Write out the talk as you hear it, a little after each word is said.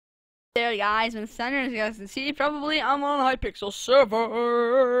There, guys, and center, as you guys can see, probably I'm on a Hypixel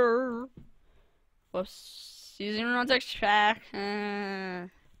server. Whoops. Using remote text pack.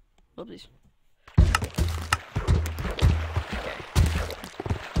 Whoopsies. Okay.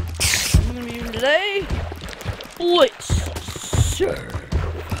 I'm gonna be using today Blitz Survival.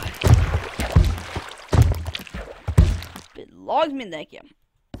 It logs me in that game.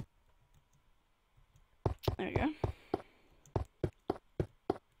 There we go.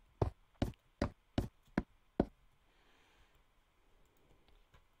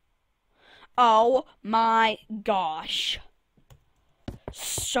 Oh my gosh.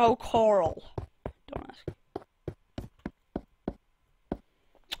 So coral. Don't ask.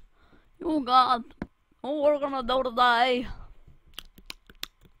 Oh god. What we're gonna do today.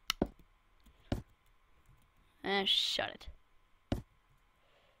 Shut it.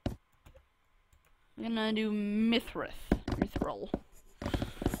 I'm gonna do Mithril.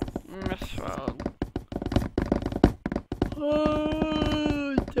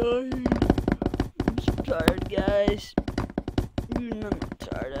 Oh, tired. I'm so tired, guys. You know how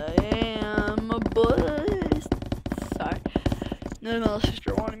tired I am, but sorry. No, my little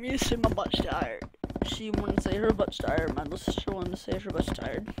sister wanted me to say my butt's tired. She wanted to say her butt's tired. My little sister wanted to say her butt's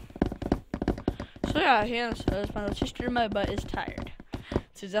tired. So yeah, he says my little sister, my butt is tired.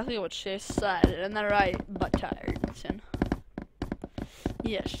 It's exactly what she said, and that right, butt tired. Sin.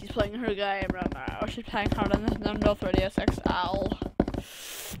 Yes, she's playing her game right now. She's playing hard on this Nintendo 3DS XL.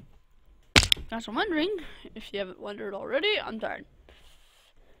 Guys, I'm wondering, if you haven't wondered already, I'm tired.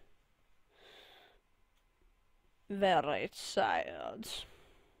 Very tired.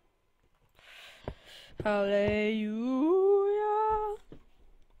 Hallelujah.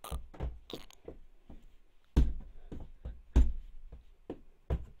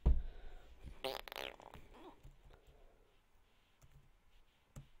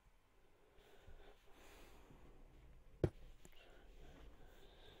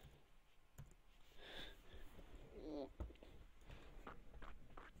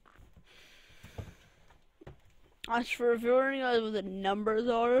 As for if you're wondering what the numbers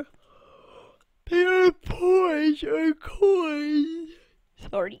are, they're points or coins.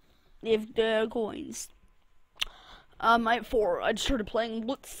 Sorry, if they're coins. I just started playing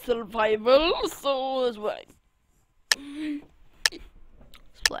Blitz Survival, so that's why.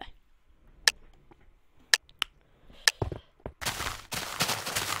 Let's play.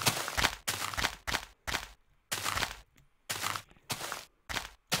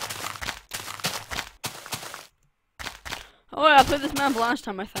 Oh yeah, I played this map last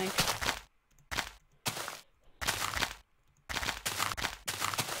time, I think.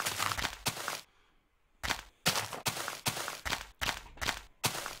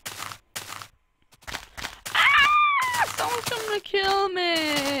 Ah! Someone's gonna kill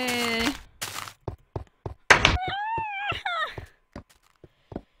me!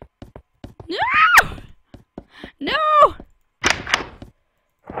 No! No!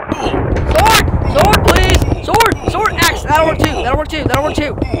 Sword, please! Sword, axe! That'll work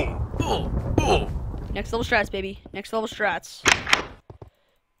too! Next level strats, baby. Next level strats.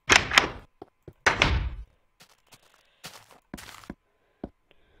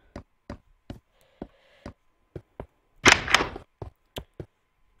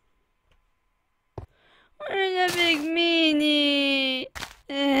 Where's the big meanie?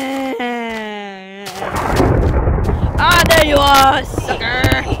 Ah, there you are, sucker!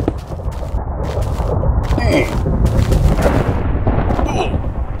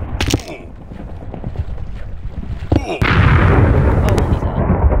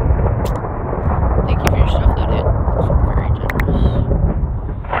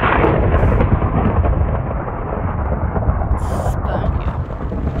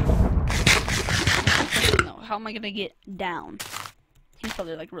 How am I gonna get down? He's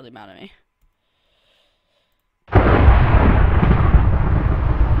probably like really mad at me. I'm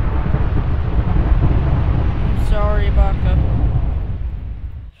sorry, Baka.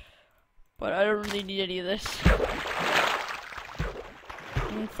 But I don't really need any of this.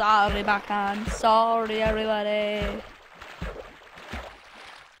 I'm sorry, Baka. I'm sorry, everybody.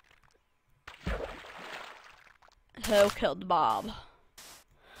 Who killed Bob?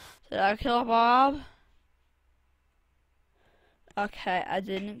 Did I kill Bob? Okay, I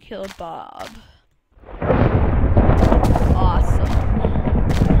didn't kill Bob. Awesome.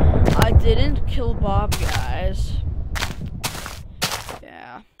 I didn't kill Bob, guys.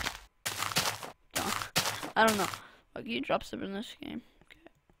 Yeah. I don't know. Like, you drop stuff in this game. Okay.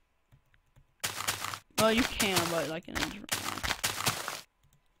 Well, you can, but like in a different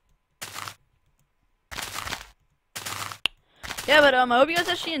way. Yeah, but I hope you guys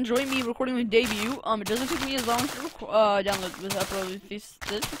actually enjoy me recording my debut. It doesn't take me as long to download this upload this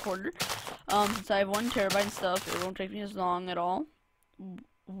recorder. Since I have 1 terabyte and stuff, it won't take me as long at all.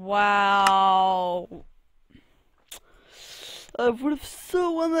 Wow. I would have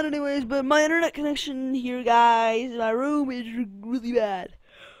so won that anyways, but my internet connection here, guys, in my room is really bad.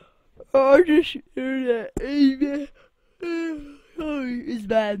 Oh, just internet is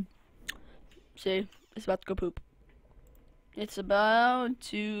bad. See, it's about to go poop. It's about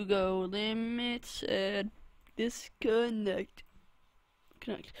to go limited. Disconnect.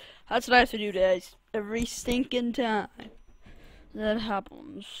 Connect. That's what I have to do, guys. Every stinking time that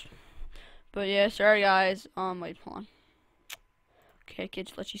happens. But yeah, sorry guys. Wait, hold on. Okay, I can't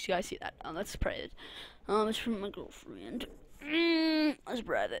just let you guys see that. Let's pray it. It's from my girlfriend. Let's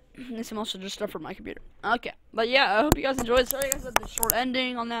brave it. This is also just stuff from my computer. Okay, but yeah, I hope you guys enjoyed. Sorry guys about the short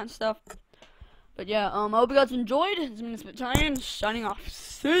ending on that stuff. But yeah, I hope you guys enjoyed. It's been Battalion signing off.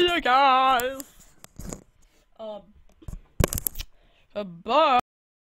 See you guys. Bye.